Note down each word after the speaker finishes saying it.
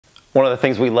One of the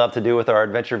things we love to do with our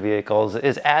adventure vehicles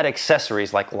is add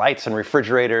accessories like lights and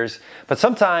refrigerators, but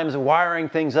sometimes wiring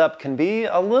things up can be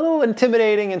a little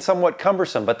intimidating and somewhat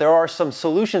cumbersome, but there are some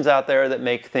solutions out there that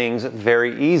make things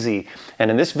very easy. And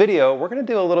in this video, we're going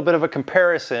to do a little bit of a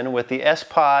comparison with the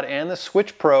sPOD and the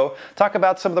Switch Pro, talk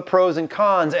about some of the pros and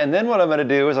cons, and then what I'm going to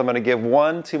do is I'm going to give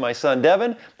one to my son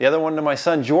Devin, the other one to my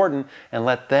son Jordan, and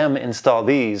let them install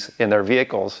these in their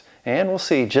vehicles. And we'll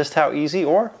see just how easy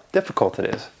or difficult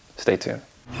it is. Stay tuned.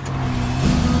 It's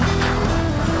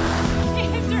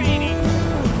raining.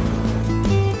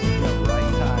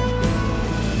 Right time.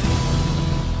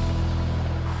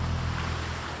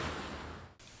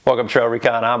 Welcome to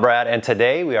TrailRecon, I'm Brad, and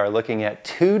today we are looking at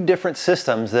two different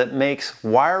systems that makes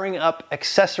wiring up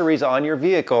accessories on your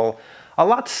vehicle a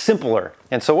lot simpler.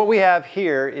 And so what we have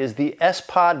here is the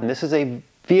sPOD, and this is a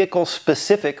vehicle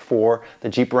specific for the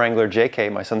Jeep Wrangler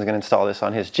JK. My son's going to install this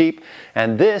on his Jeep.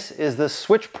 And this is the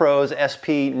Switch Pro's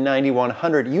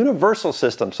SP9100 universal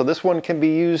system. So this one can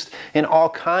be used in all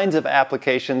kinds of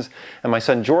applications. And my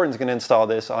son Jordan's going to install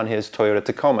this on his Toyota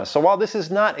Tacoma. So while this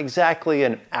is not exactly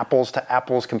an apples to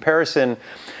apples comparison,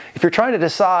 if you're trying to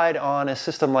decide on a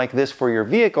system like this for your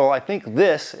vehicle, I think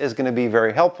this is going to be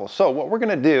very helpful. So what we're going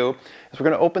to do is we're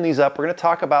going to open these up. We're going to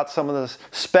talk about some of the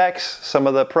specs, some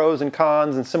of the pros and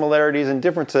cons and similarities and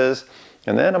differences,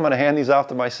 and then I'm going to hand these off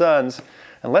to my sons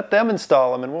and let them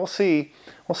install them, and we'll see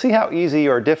how easy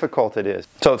or difficult it is.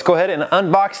 So let's go ahead and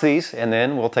unbox these, and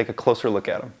then we'll take a closer look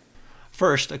at them.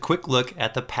 First, a quick look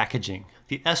at the packaging.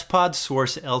 The sPOD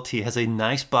Source LT has a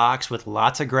nice box with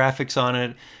lots of graphics on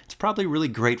it. It's probably really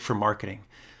great for marketing.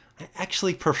 I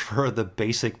actually prefer the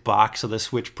basic box of the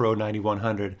Switch Pro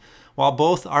 9100. While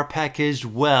both are packaged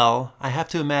well, I have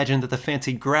to imagine that the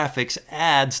fancy graphics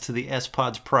adds to the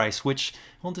sPOD's price, which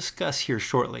we'll discuss here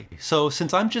shortly. So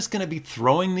since I'm just going to be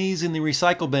throwing these in the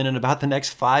recycle bin in about the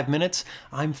next 5 minutes,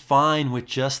 I'm fine with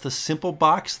just the simple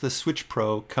box the Switch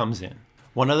Pro comes in.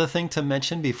 One other thing to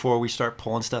mention before we start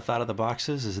pulling stuff out of the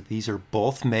boxes is that these are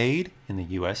both made in the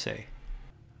USA.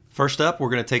 First up, we're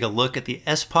going to take a look at the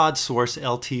sPOD Source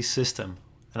LT system.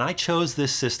 And I chose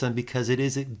this system because it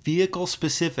is vehicle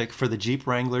specific for the Jeep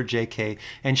Wrangler JK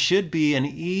and should be an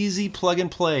easy plug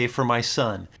and play for my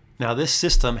son. Now this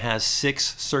system has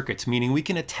 6 circuits, meaning we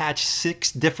can attach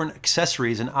 6 different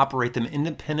accessories and operate them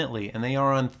independently, and they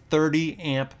are on 30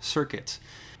 amp circuits.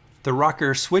 The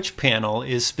rocker switch panel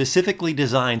is specifically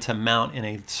designed to mount in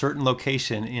a certain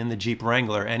location in the Jeep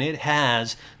Wrangler, and it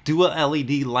has dual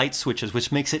LED light switches,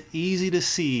 which makes it easy to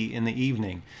see in the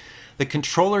evening. The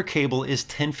controller cable is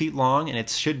 10 feet long, and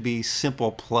it should be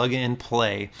simple plug and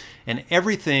play. And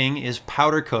everything is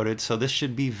powder coated, so this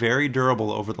should be very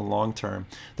durable over the long term.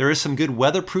 There is some good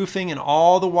weatherproofing, and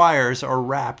all the wires are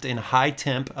wrapped in high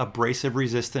temp abrasive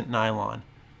resistant nylon.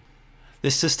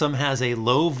 This system has a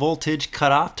low voltage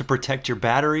cutoff to protect your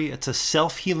battery. It's a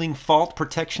self-healing fault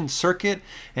protection circuit,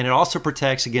 and it also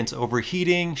protects against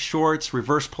overheating, shorts,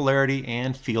 reverse polarity,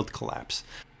 and field collapse.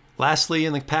 Lastly,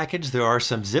 in the package, there are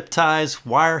some zip ties,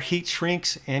 wire heat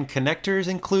shrinks, and connectors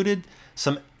included,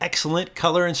 some excellent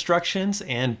color instructions,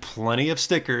 and plenty of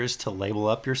stickers to label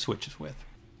up your switches with.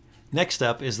 Next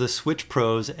up is the Switch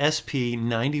Pro's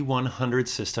SP9100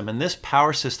 system, and this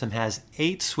power system has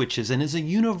 8 switches and is a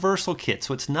universal kit,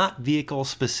 so it's not vehicle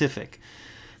specific.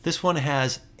 This one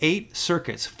has 8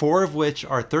 circuits, 4 of which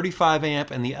are 35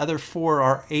 amp and the other 4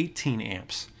 are 18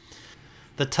 amps.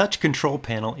 The touch control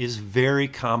panel is very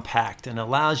compact and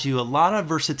allows you a lot of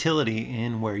versatility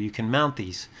in where you can mount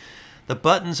these. The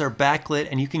buttons are backlit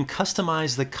and you can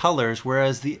customize the colors,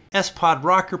 whereas the sPOD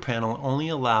rocker panel only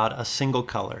allowed a single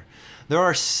color. There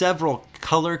are several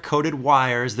color-coded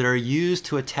wires that are used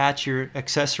to attach your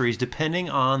accessories depending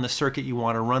on the circuit you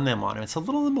want to run them on. It's a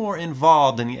little more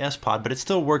involved than the sPOD, but it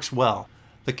still works well.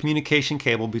 The communication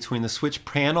cable between the switch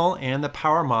panel and the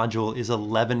power module is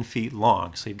 11 feet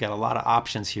long, so you've got a lot of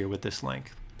options here with this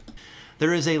length.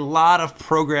 There is a lot of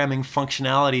programming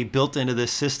functionality built into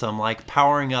this system, like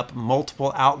powering up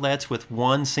multiple outlets with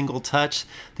one single touch,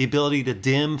 the ability to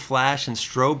dim, flash, and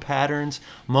strobe patterns,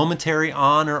 momentary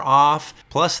on or off,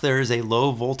 plus there is a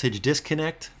low voltage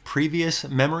disconnect, previous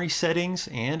memory settings,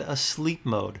 and a sleep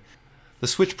mode. The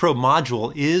Switch Pro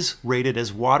module is rated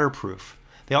as waterproof.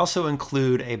 They also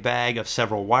include a bag of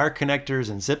several wire connectors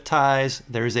and zip ties.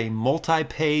 There's a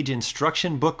multi-page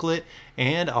instruction booklet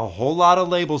and a whole lot of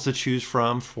labels to choose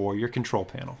from for your control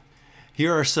panel.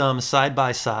 Here are some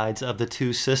side-by-sides of the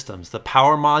two systems, the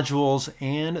power modules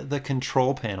and the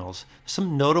control panels.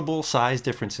 Some notable size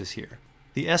differences here.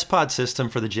 The sPOD system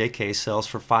for the JK sells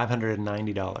for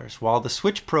 $590, while the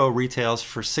Switch Pro retails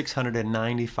for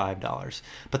 $695.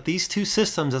 But these two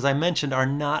systems, as I mentioned, are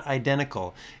not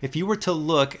identical. If you were to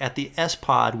look at the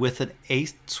sPOD with an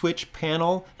 8-switch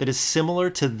panel that is similar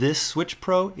to this Switch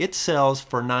Pro, it sells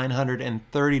for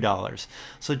 $930.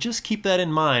 So just keep that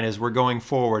in mind as we're going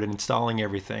forward and installing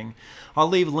everything. I'll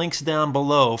leave links down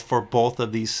below for both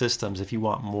of these systems if you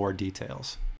want more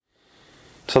details.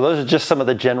 So those are just some of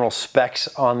the general specs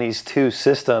on these two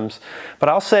systems. But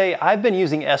I'll say I've been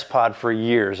using sPOD for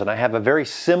years, and I have a very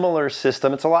similar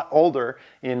system. It's a lot older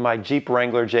in my Jeep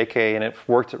Wrangler JK, and it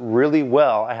worked really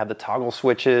well. I have the toggle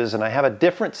switches, and I have a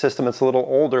different system that's a little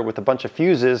older with a bunch of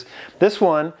fuses. This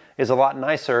one is a lot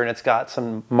nicer, and it's got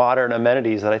some modern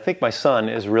amenities that I think my son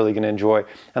is really going to enjoy.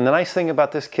 And the nice thing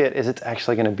about this kit is it's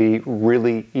actually going to be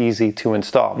really easy to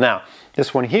install. Now,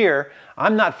 this one here,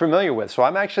 I'm not familiar with, so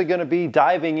I'm actually going to be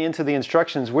diving into the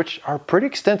instructions, which are pretty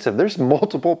extensive. There's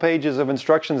multiple pages of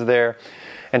instructions there,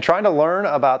 and trying to learn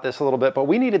about this a little bit, but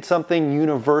we needed something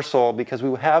universal because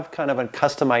we have kind of a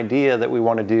custom idea that we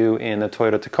want to do in the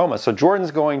Toyota Tacoma. So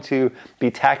Jordan's going to be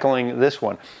tackling this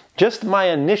one. Just my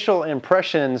initial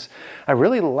impressions, I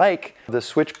really like the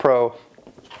Switch Pro.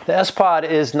 The sPOD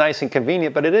is nice and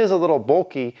convenient, but it is a little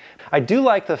bulky. I do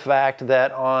like the fact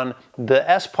that on the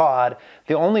sPOD,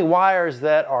 the only wires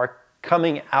that are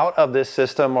coming out of this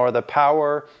system are the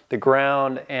power, the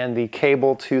ground, and the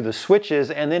cable to the switches,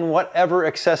 and then whatever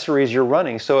accessories you're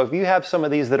running. So if you have some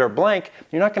of these that are blank,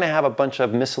 you're not going to have a bunch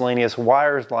of miscellaneous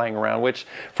wires lying around, which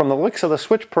from the looks of the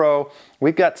Switch Pro,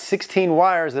 we've got 16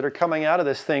 wires that are coming out of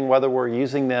this thing whether we're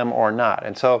using them or not.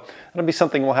 And so that'll be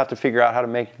something we'll have to figure out how to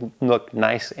make look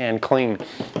nice and clean.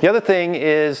 The other thing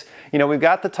is, you know, we've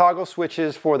got the toggle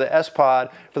switches for the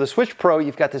sPOD. For the Switch Pro,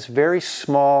 you've got this very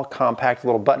small, compact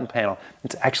little button panel.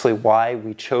 It's actually why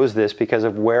we chose this, because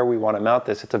of where we want to mount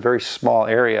this. It's a very small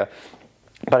area.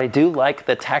 But I do like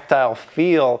the tactile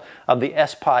feel of the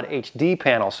sPOD HD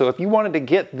panel. So if you wanted to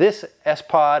get this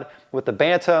sPOD with the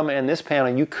Bantam and this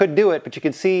panel, you could do it, but you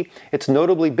can see it's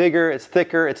notably bigger, it's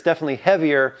thicker, it's definitely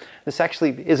heavier. This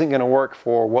actually isn't going to work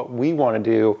for what we want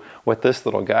to do with this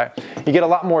little guy. You get a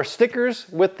lot more stickers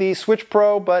with the Switch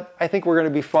Pro, but I think we're going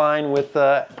to be fine with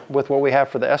what we have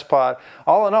for the sPOD.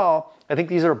 All in all, I think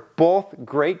these are both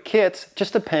great kits,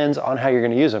 just depends on how you're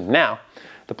going to use them. Now,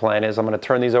 the plan is I'm going to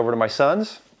turn these over to my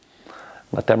sons,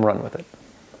 let them run with it.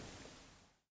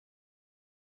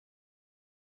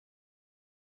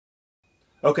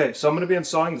 Okay, so I'm going to be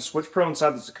installing the Switch Pro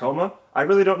inside the Tacoma. I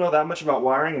really don't know that much about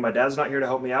wiring, and my dad's not here to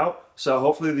help me out, so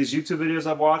hopefully these YouTube videos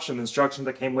I've watched and the instructions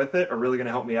that came with it are really going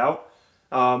to help me out.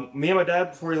 Me and my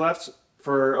dad, before we left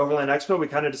for Overland Expo, we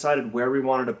kind of decided where we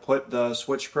wanted to put the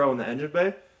Switch Pro in the engine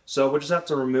bay, so we'll just have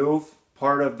to remove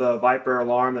part of the Viper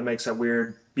alarm that makes that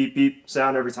weird beep beep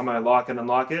sound every time I lock and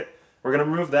unlock it. We're going to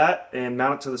remove that and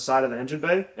mount it to the side of the engine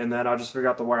bay, and then I'll just figure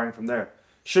out the wiring from there.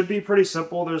 Should be pretty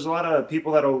simple. There's a lot of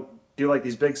people that'll do like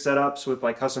these big setups with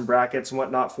like custom brackets and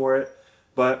whatnot for it,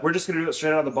 but we're just going to do it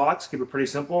straight out of the box, keep it pretty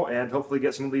simple, and hopefully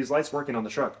get some of these lights working on the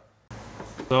truck.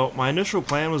 So my initial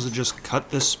plan was to just cut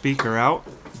this speaker out,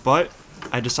 but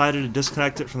I decided to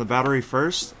disconnect it from the battery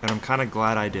first, and I'm kind of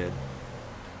glad I did.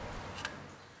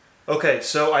 Okay,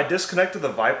 so I disconnected the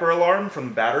Viper alarm from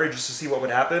the battery just to see what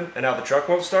would happen, and now the truck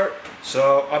won't start.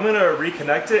 So I'm going to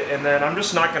reconnect it, and then I'm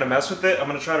just not going to mess with it. I'm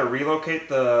going to try to relocate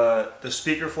the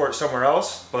speaker for it somewhere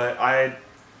else, but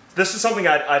this is something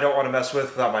I don't want to mess with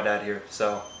without my dad here.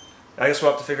 So I guess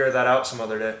we'll have to figure that out some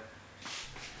other day.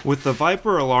 With the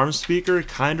Viper alarm speaker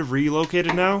kind of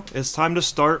relocated now, it's time to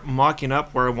start mocking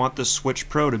up where I want the Switch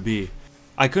Pro to be.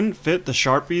 I couldn't fit the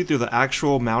Sharpie through the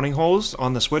actual mounting holes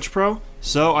on the Switch Pro,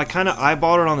 so I kind of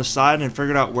eyeballed it on the side and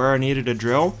figured out where I needed to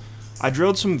drill. I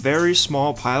drilled some very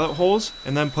small pilot holes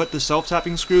and then put the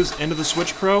self-tapping screws into the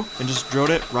Switch Pro and just drilled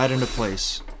it right into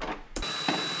place.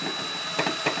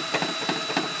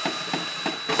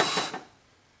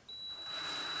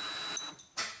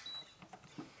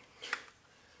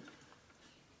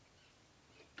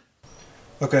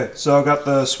 Okay, so I got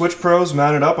the Switch Pros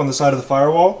mounted up on the side of the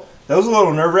firewall. That was a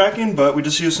little nerve-wracking, but we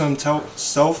just used some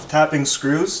self-tapping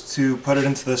screws to put it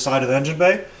into the side of the engine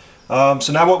bay.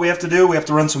 So now what we have to do, we have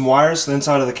to run some wires to the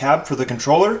inside of the cab for the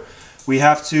controller. We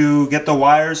have to get the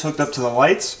wires hooked up to the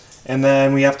lights, and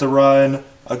then we have to run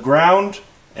a ground,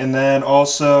 and then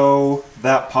also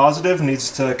that positive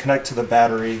needs to connect to the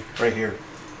battery right here.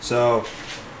 So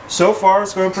far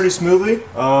it's going pretty smoothly.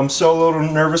 I'm still a little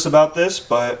nervous about this,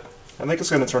 but I think it's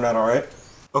going to turn out alright.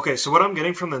 Okay, so what I'm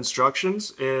getting from the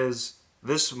instructions is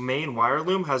this main wire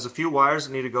loom has a few wires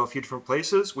that need to go a few different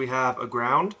places. We have a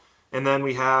ground, And then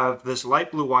we have this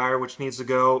light blue wire which needs to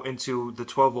go into the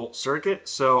 12-volt circuit.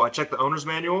 So I checked the owner's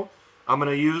manual. I'm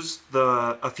going to use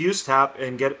a fuse tap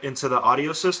and get into the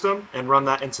audio system and run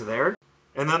that into there.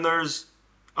 And then there's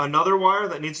another wire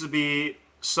that needs to be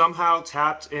somehow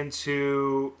tapped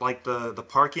into like the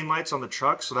parking lights on the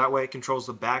truck, so that way it controls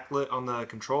the backlit on the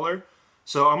controller.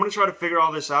 So I'm going to try to figure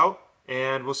all this out,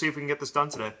 and we'll see if we can get this done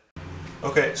today.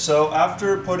 Okay, so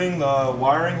after putting the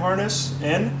wiring harness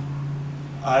in,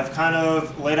 I've kind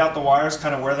of laid out the wires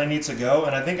kind of where they need to go,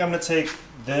 and I think I'm going to take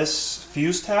this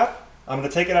fuse tap, I'm going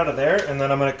to take it out of there, and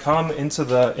then I'm going to come into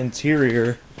the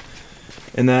interior,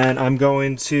 and then I'm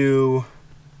going to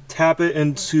tap it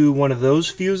into one of those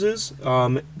fuses.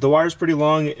 The wire's pretty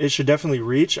long, it should definitely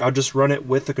reach. I'll just run it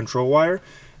with the control wire,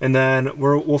 and then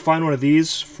we'll find one of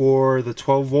these for the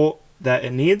 12 volt that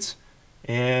it needs,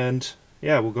 and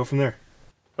yeah, we'll go from there.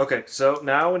 Okay, so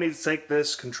now we need to take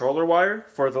this controller wire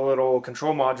for the little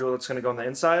control module that's going to go on the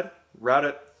inside, route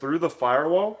it through the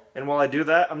firewall, and while I do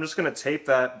that, I'm just going to tape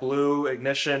that blue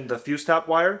ignition, the fuse tap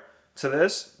wire, to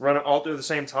this, run it all through at the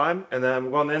same time, and then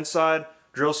we'll go on the inside,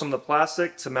 drill some of the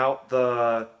plastic to mount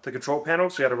the control panel,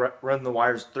 so we had to run the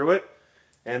wires through it,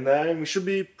 and then we should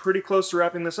be pretty close to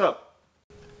wrapping this up.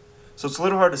 So it's a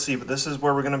little hard to see, but this is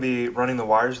where we're going to be running the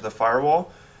wires to the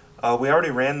firewall. We already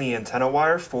ran the antenna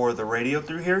wire for the radio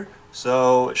through here,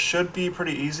 so it should be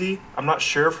pretty easy. I'm not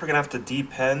sure if we're going to have to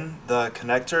depin the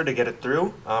connector to get it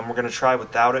through. We're going to try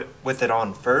with it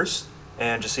on first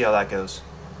and just see how that goes.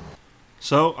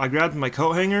 So I grabbed my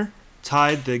coat hanger,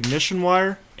 tied the ignition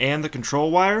wire and the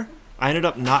control wire. I ended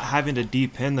up not having to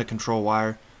depin the control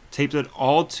wire, taped it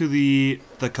all to the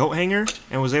coat hanger,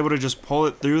 and was able to just pull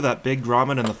it through that big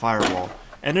grommet in the firewall.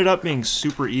 Ended up being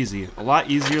super easy, a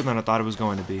lot easier than I thought it was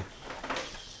going to be.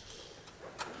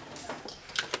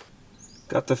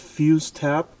 Got the fuse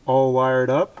tap all wired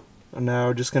up. I'm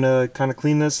now just gonna kind of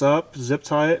clean this up, zip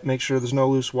tie it, make sure there's no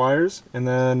loose wires, and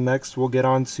then next we'll get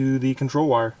on to the control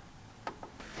wire.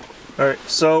 Alright,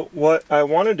 so what I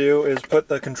want to do is put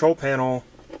the control panel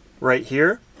right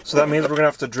here. So that means we're gonna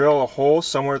have to drill a hole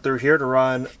somewhere through here to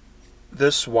run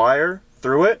this wire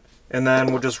through it. And then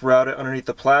we'll just route it underneath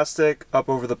the plastic, up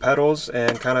over the pedals,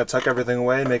 and kind of tuck everything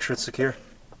away and make sure it's secure.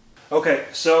 Okay,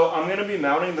 so I'm going to be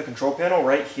mounting the control panel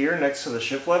right here next to the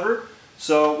shift lever.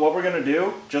 So what we're going to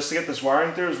do, just to get this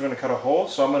wiring through, is we're going to cut a hole.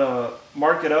 So I'm going to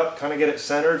mark it up, kind of get it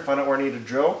centered, find out where I need to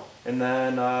drill, and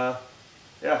then,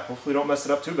 yeah, hopefully don't mess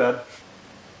it up too bad.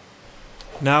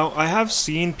 Now, I have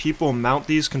seen people mount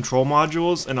these control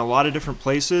modules in a lot of different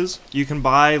places. You can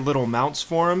buy little mounts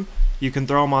for them. You can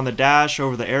throw them on the dash,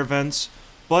 over the air vents,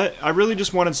 but I really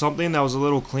just wanted something that was a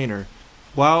little cleaner.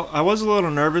 While I was a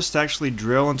little nervous to actually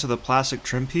drill into the plastic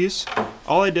trim piece,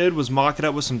 all I did was mock it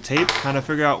up with some tape, kind of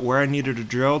figure out where I needed to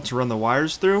drill to run the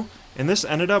wires through, and this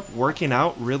ended up working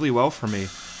out really well for me.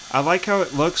 I like how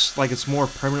it looks like it's more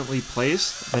permanently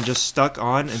placed than just stuck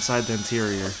on inside the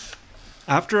interior.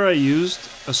 After I used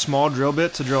a small drill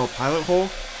bit to drill a pilot hole,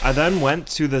 I then went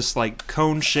to this like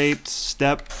cone-shaped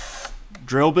step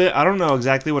drill bit. I don't know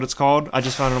exactly what it's called. I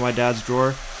just found it in my dad's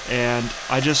drawer, and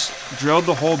I just drilled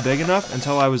the hole big enough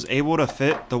until I was able to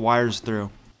fit the wires through.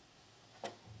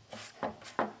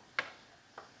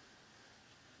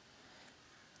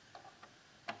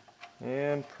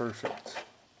 And perfect.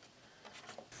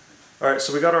 Alright,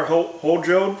 so we got our hole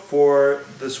drilled for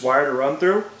this wire to run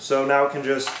through. So now we can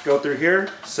just go through here,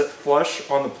 sit flush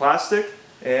on the plastic,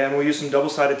 and we'll use some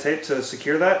double-sided tape to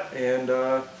secure that, and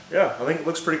yeah, I think it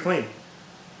looks pretty clean.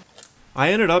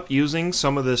 I ended up using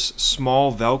some of this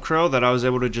small Velcro that I was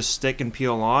able to just stick and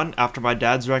peel on after my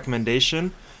dad's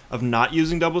recommendation of not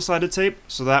using double-sided tape,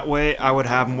 so that way I would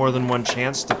have more than one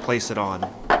chance to place it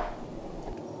on.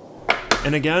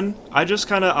 And again, I just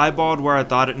kind of eyeballed where I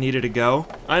thought it needed to go.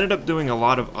 I ended up doing a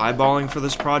lot of eyeballing for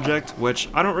this project, which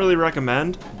I don't really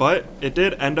recommend, but it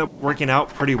did end up working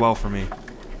out pretty well for me.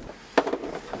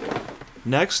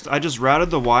 Next, I just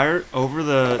routed the wire over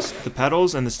the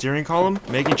pedals and the steering column,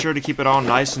 making sure to keep it all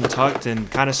nice and tucked and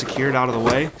kind of secured out of the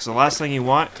way, because the last thing you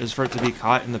want is for it to be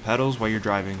caught in the pedals while you're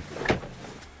driving.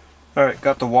 Alright,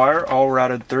 got the wire all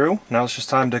routed through. Now it's just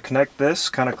time to connect this,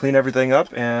 kind of clean everything up,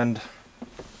 and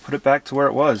put it back to where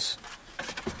it was.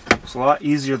 It's a lot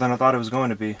easier than I thought it was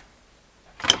going to be.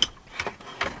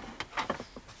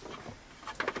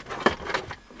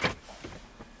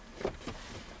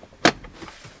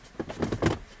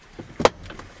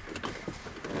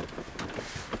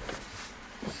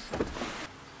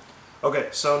 Okay,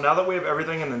 so now that we have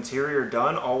everything in the interior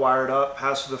done, all wired up,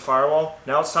 passed through the firewall,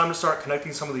 now it's time to start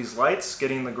connecting some of these lights,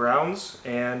 getting the grounds,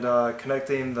 and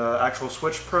connecting the actual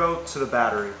switch pro to the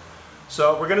battery.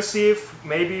 So we're gonna see if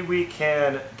maybe we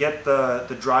can get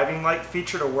the driving light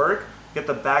feature to work, get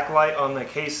the backlight on the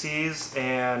KCs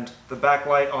and the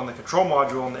backlight on the control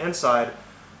module on the inside.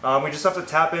 We just have to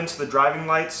tap into the driving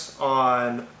lights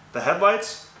on the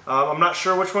headlights. I'm not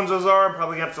sure which ones those are. I'm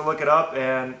probably gonna have to look it up,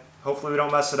 and hopefully we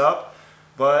don't mess it up.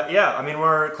 But yeah, I mean,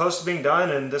 we're close to being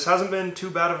done, and this hasn't been too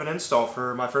bad of an install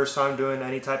for my first time doing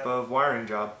any type of wiring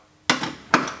job.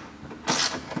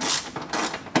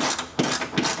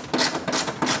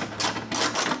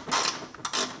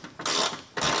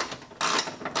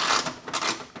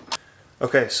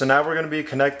 Okay, so now we're going to be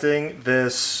connecting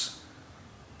this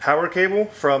power cable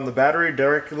from the battery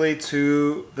directly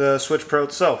to the Switch Pro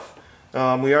itself.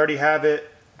 We already have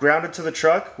it grounded to the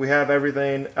truck. We have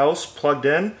everything else plugged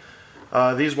in.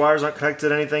 These wires aren't connected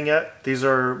to anything yet. These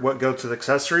are what go to the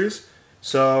accessories.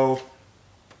 So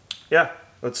yeah,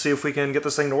 let's see if we can get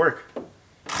this thing to work.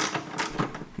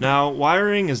 Now,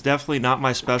 wiring is definitely not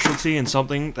my specialty and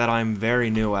something that I'm very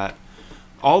new at.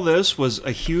 All this was a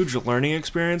huge learning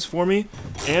experience for me,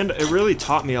 and it really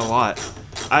taught me a lot.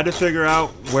 I had to figure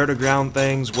out where to ground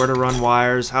things, where to run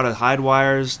wires, how to hide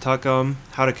wires, tuck them,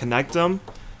 how to connect them.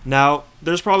 Now,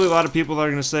 there's probably a lot of people that are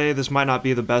going to say this might not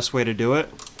be the best way to do it,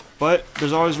 but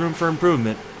there's always room for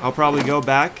improvement. I'll probably go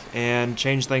back and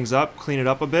change things up, clean it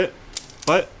up a bit,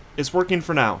 but it's working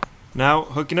for now. Now,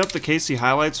 hooking up the KC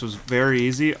highlights was very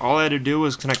easy. All I had to do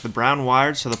was connect the brown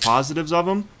wires to the positives of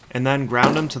them, and then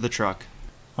ground them to the truck.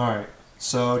 Alright,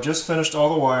 so just finished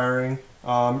all the wiring.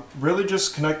 Really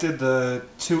just connected the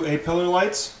two A-pillar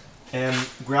lights and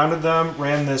grounded them,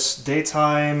 ran this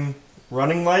daytime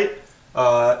running light,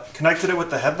 connected it with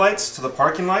the headlights to the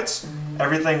parking lights.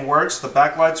 Everything works, the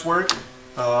backlights work.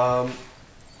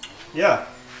 Yeah,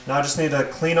 now I just need to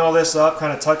clean all this up,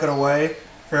 kind of tuck it away,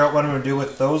 figure out what I'm going to do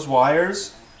with those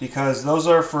wires, because those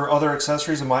are for other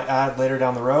accessories I might add later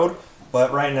down the road,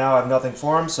 but right now I have nothing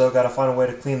for them, so I've got to find a way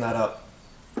to clean that up.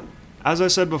 As I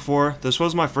said before, this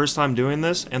was my first time doing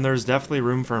this, and there's definitely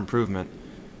room for improvement.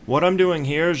 What I'm doing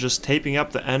here is just taping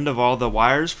up the end of all the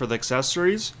wires for the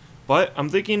accessories, but I'm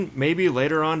thinking maybe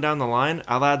later on down the line,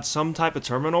 I'll add some type of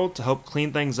terminal to help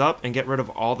clean things up and get rid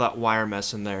of all that wire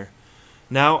mess in there.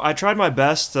 Now, I tried my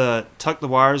best to tuck the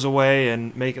wires away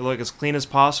and make it look as clean as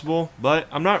possible, but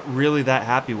I'm not really that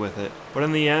happy with it. But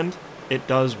in the end, it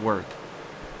does work.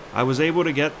 I was able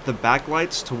to get the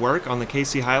backlights to work on the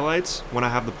KC highlights when I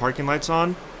have the parking lights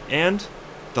on, and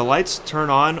the lights turn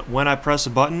on when I press a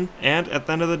button, and at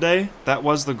the end of the day, that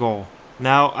was the goal.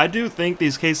 Now, I do think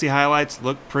these KC highlights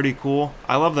look pretty cool.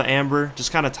 I love the amber,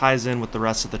 just kind of ties in with the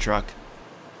rest of the truck.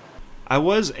 I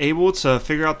was able to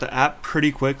figure out the app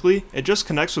pretty quickly. It just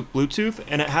connects with Bluetooth,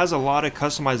 and it has a lot of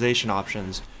customization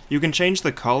options. You can change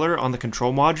the color on the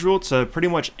control module to pretty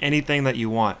much anything that you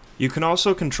want. You can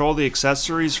also control the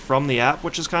accessories from the app,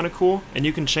 which is kind of cool, and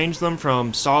you can change them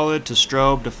from solid to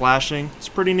strobe to flashing. It's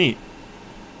pretty neat.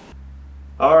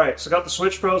 Alright, so got the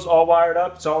Switch Pros all wired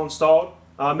up, it's all installed.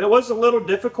 It was a little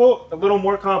difficult, a little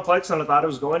more complex than I thought it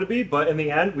was going to be, but in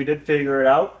the end, we did figure it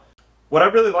out. What I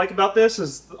really like about this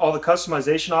is all the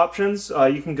customization options.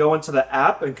 You can go into the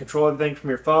app and control everything from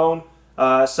your phone,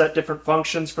 set different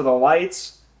functions for the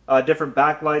lights, different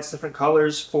backlights, different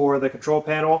colors for the control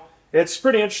panel. It's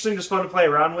pretty interesting, just fun to play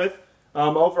around with.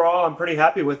 Overall, I'm pretty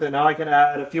happy with it. Now I can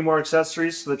add a few more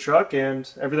accessories to the truck,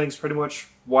 and everything's pretty much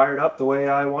wired up the way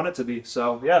I want it to be.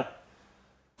 So, yeah.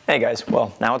 Hey guys,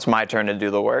 well, now it's my turn to do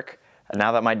the work. And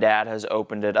now that my dad has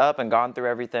opened it up and gone through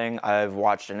everything, I've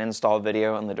watched an install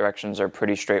video and the directions are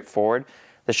pretty straightforward.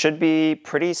 This should be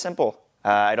pretty simple.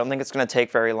 I don't think it's going to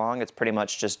take very long. It's pretty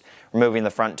much just removing the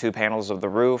front two panels of the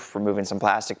roof, removing some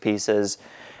plastic pieces,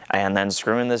 and then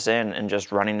screwing this in and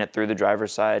just running it through the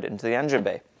driver's side into the engine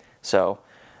bay. So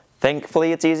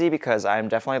thankfully it's easy because I'm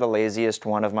definitely the laziest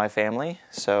one of my family.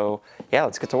 So yeah,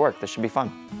 let's get to work. This should be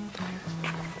fun.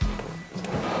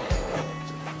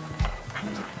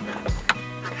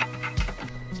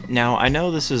 Now, I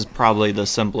know this is probably the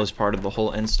simplest part of the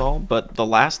whole install, but the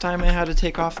last time I had to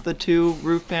take off the two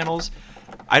roof panels,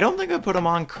 I don't think I put them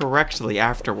on correctly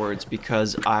afterwards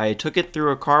because I took it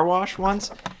through a car wash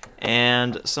once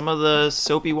and some of the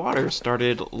soapy water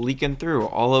started leaking through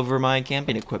all over my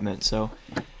camping equipment. So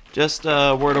just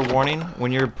a word of warning,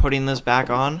 when you're putting this back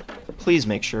on, please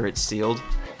make sure it's sealed.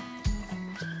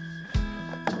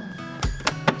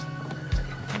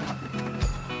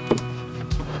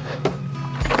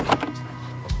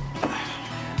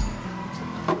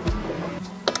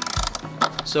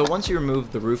 So once you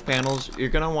remove the roof panels, you're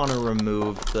going to want to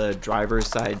remove the driver's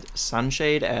side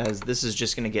sunshade, as this is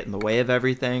just going to get in the way of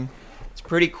everything. It's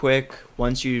pretty quick.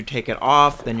 Once you take it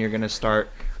off, then you're going to start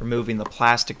removing the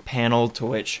plastic panel to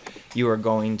which you are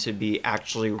going to be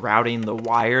actually routing the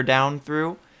wire down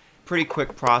through. Pretty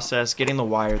quick process. Getting the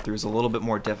wire through is a little bit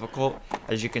more difficult.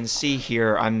 As you can see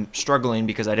here, I'm struggling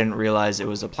because I didn't realize it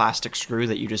was a plastic screw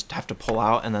that you just have to pull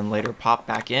out and then later pop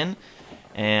back in.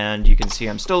 And you can see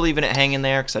I'm still leaving it hanging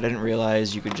there because I didn't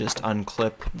realize you could just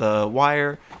unclip the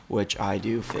wire, which I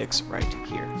do fix right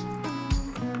here.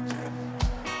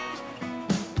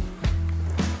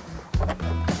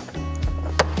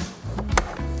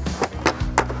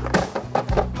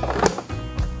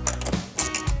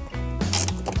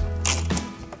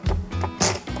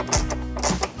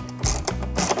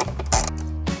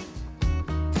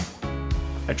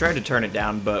 I tried to turn it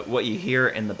down, but what you hear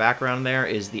in the background there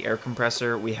is the air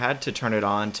compressor. We had to turn it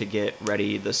on to get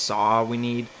ready the saw we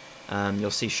need. You'll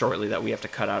see shortly that we have to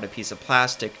cut out a piece of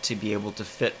plastic to be able to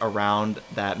fit around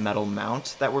that metal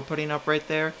mount that we're putting up right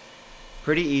there.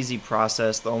 Pretty easy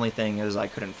process. The only thing is I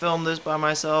couldn't film this by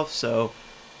myself, so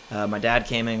my dad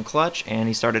came in clutch and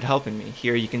he started helping me.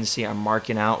 Here you can see I'm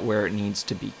marking out where it needs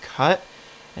to be cut.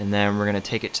 And then we're going to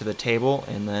take it to the table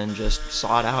and then just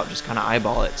saw it out, just kind of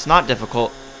eyeball it. It's not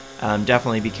difficult.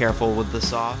 Definitely be careful with the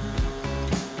saw.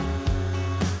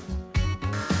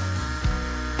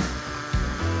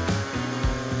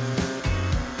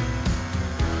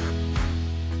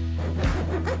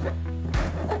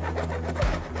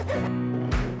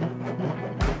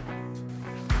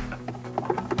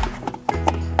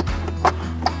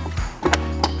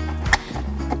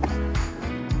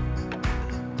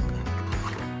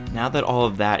 Now that all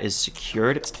of that is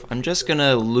secured, I'm just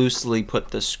gonna loosely put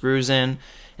the screws in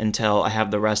until I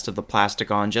have the rest of the plastic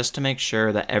on, just to make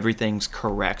sure that everything's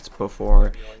correct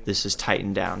before this is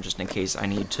tightened down, just in case I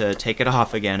need to take it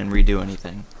off again and redo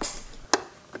anything.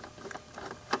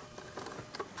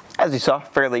 As you saw,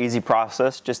 fairly easy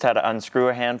process. Just had to unscrew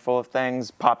a handful of things,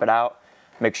 pop it out,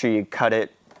 make sure you cut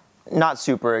it not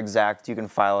super exact. You can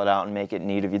file it out and make it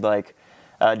neat if you'd like.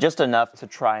 Just enough to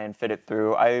try and fit it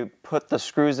through. I put the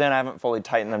screws in. I haven't fully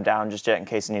tightened them down just yet in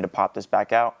case I need to pop this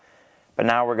back out. But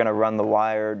now we're going to run the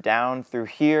wire down through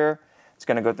here. It's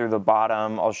going to go through the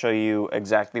bottom. I'll show you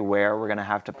exactly where we're going to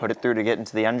have to put it through to get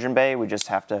into the engine bay. We just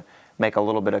have to make a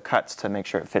little bit of cuts to make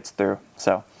sure it fits through.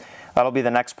 So that'll be the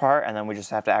next part, and then we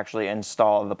just have to actually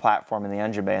install the platform in the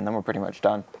engine bay, and then we're pretty much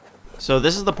done. So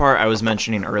this is the part I was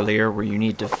mentioning earlier where you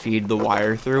need to feed the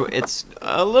wire through. It's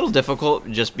a little difficult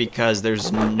just because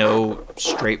there's no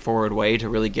straightforward way to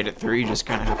really get it through. You just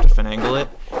kind of have to finagle it.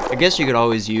 I guess you could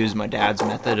always use my dad's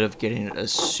method of getting a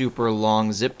super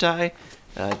long zip tie,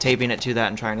 taping it to that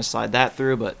and trying to slide that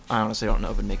through, but I honestly don't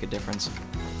know if it'd make a difference.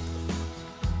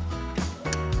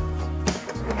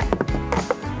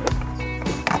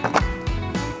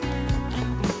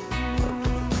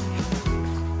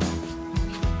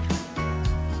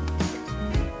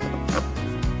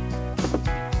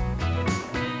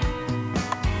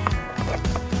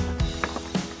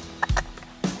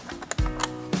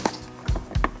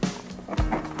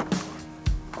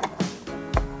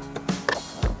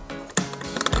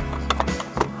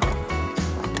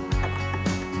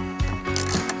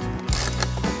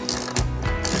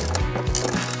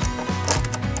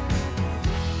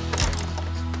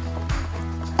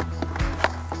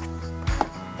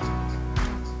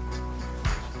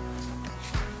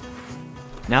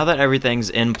 Now that everything's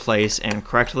in place and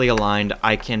correctly aligned,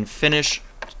 I can finish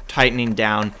tightening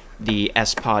down the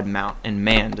sPOD mount, and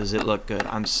man, does it look good.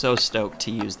 I'm so stoked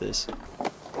to use this.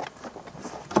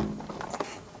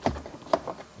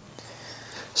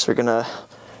 So we're gonna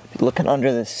be looking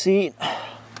under the seat.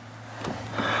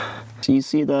 So you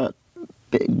see that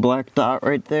big black dot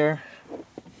right there?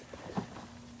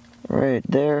 Right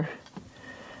there.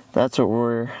 That's what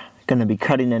we're gonna be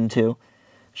cutting into.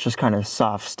 It's just kind of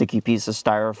soft, sticky piece of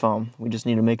styrofoam. We just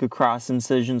need to make a cross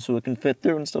incision so it can fit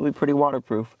through and still be pretty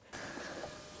waterproof.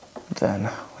 Then,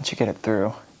 once you get it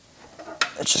through,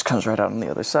 it just comes right out on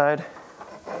the other side.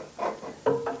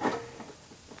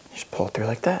 Just pull it through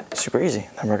like that, super easy.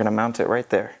 Then we're gonna mount it right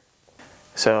there.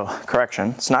 So, correction,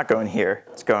 it's not going here,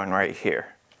 it's going right here.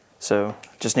 So,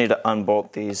 just need to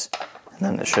unbolt these, and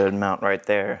then it should mount right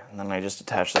there. And then I just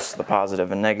attach this to the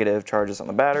positive and negative charges on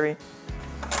the battery.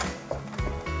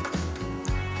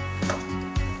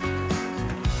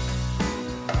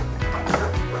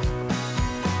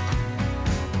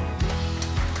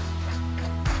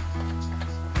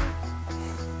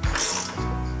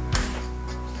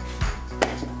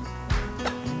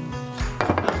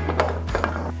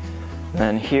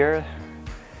 And here,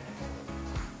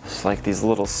 it's like these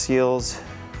little seals,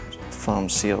 foam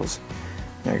seals.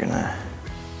 You're gonna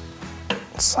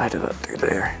slide it up through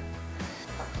there,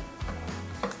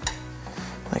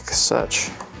 like such.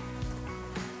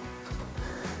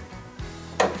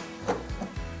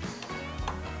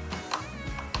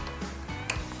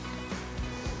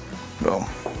 Boom.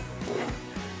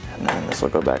 And then this will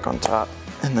go back on top,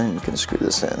 and then you can screw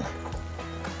this in.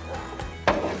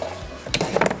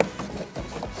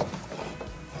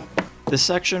 This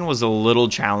section was a little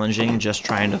challenging, just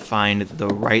trying to find the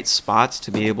right spots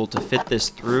to be able to fit this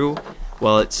through.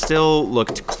 Well, it still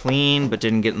looked clean, but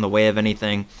didn't get in the way of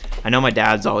anything. I know my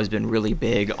dad's always been really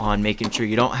big on making sure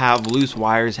you don't have loose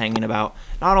wires hanging about,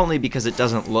 not only because it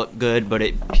doesn't look good, but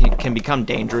it can become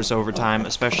dangerous over time,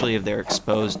 especially if they're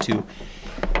exposed to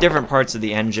different parts of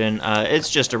the engine. It's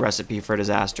just a recipe for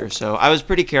disaster. So I was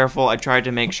pretty careful. I tried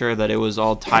to make sure that it was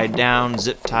all tied down,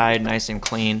 zip tied, nice and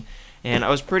clean. And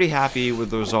I was pretty happy with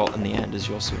the result in the end, as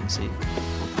you'll soon see.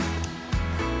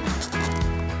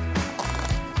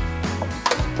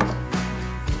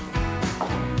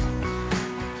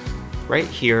 Right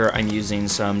here, I'm using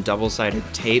some double-sided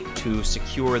tape to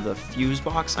secure the fuse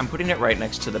box. I'm putting it right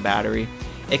next to the battery.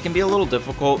 It can be a little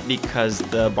difficult because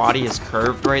the body is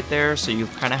curved right there, so you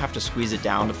kind of have to squeeze it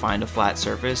down to find a flat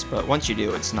surface, but once you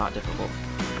do, it's not difficult.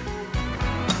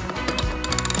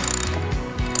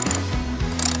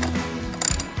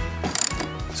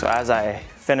 So as I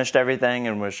finished everything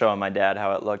and was showing my dad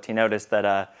how it looked, he noticed that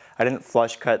I didn't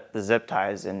flush cut the zip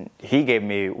ties, and he gave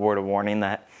me word of warning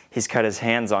that he's cut his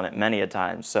hands on it many a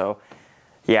time. So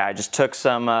yeah, I just took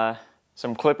some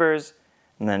clippers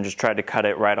and then just tried to cut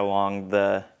it right along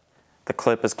the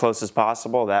clip as close as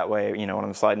possible. That way, you know, when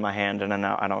I'm sliding my hand in and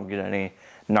out, I don't get any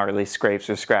gnarly scrapes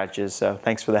or scratches. So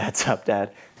thanks for the heads up,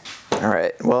 Dad. All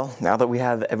right, well, now that we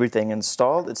have everything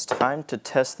installed, it's time to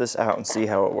test this out and see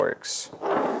how it works.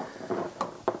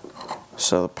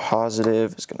 So the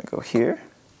positive is gonna go here,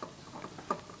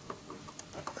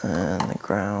 and the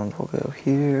ground will go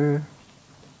here.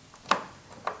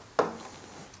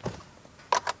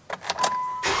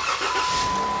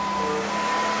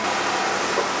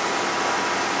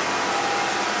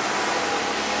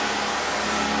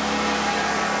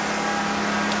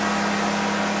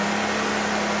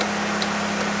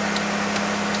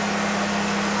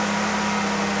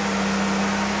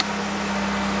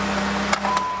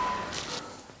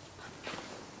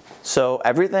 So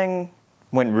everything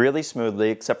went really smoothly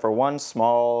except for one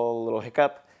small little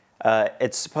hiccup.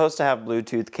 It's supposed to have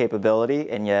Bluetooth capability,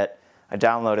 and yet I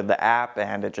downloaded the app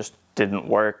and it just didn't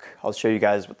work. I'll show you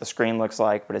guys what the screen looks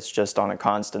like, but it's just on a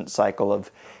constant cycle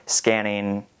of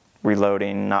scanning,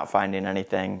 reloading, not finding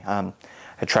anything.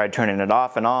 I tried turning it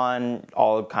off and on,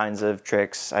 all kinds of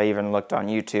tricks. I even looked on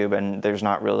YouTube and there's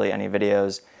not really any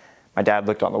videos. My dad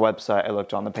looked on the website, I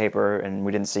looked on the paper, and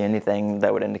we didn't see anything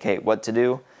that would indicate what to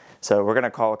do. So we're gonna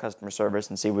call customer service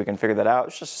and see if we can figure that out.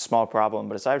 It's just a small problem,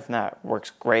 but aside from that, it works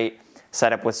great.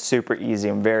 Setup was super easy.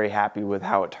 I'm very happy with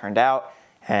how it turned out.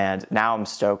 And now I'm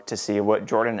stoked to see what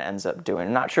Jordan ends up doing.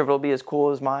 I'm not sure if it'll be as cool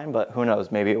as mine, but who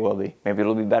knows, maybe it will be. Maybe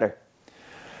it'll be better.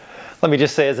 Let me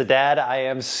just say, as a dad, I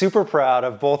am super proud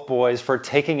of both boys for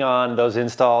taking on those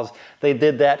installs. They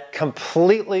did that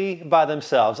completely by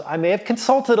themselves. I may have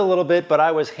consulted a little bit, but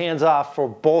I was hands off for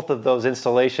both of those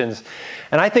installations.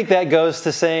 And I think that goes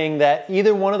to saying that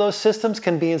either one of those systems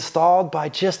can be installed by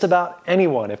just about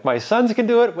anyone. If my sons can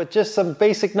do it with just some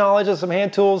basic knowledge and some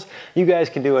hand tools, you guys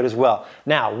can do it as well.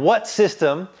 Now, what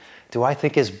system do I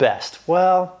think is best?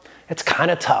 Well, it's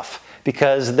kind of tough,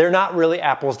 because they're not really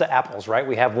apples to apples, right?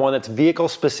 We have one that's vehicle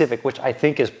specific, which I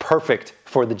think is perfect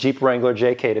for the Jeep Wrangler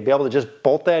JK. To be able to just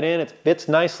bolt that in, it fits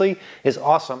nicely, is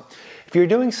awesome. If you're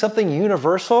doing something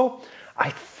universal,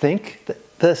 I think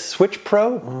that the Switch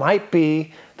Pro might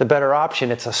be the better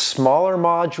option. It's a smaller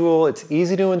module, it's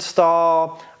easy to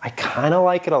install. I kind of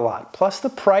like it a lot. Plus the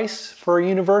price for a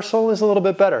universal is a little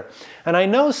bit better. And I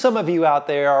know some of you out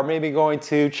there are maybe going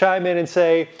to chime in and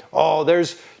say, oh,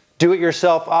 there's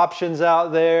do-it-yourself options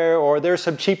out there, or there's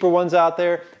some cheaper ones out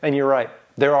there, and you're right,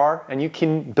 there are, and you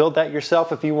can build that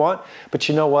yourself if you want, but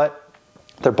you know what?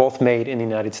 They're both made in the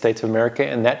United States of America,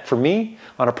 and that, for me,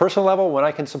 on a personal level, when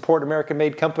I can support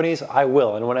American-made companies, I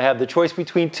will, and when I have the choice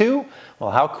between two, well,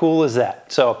 how cool is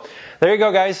that? So, there you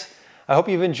go, guys. I hope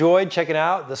you've enjoyed checking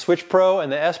out the Switch Pro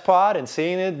and the sPOD and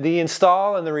seeing the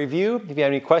install and the review. If you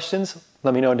have any questions,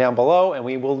 let me know down below, and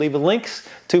we will leave links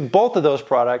to both of those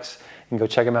products and go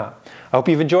check them out. I hope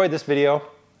you've enjoyed this video.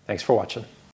 Thanks for watching.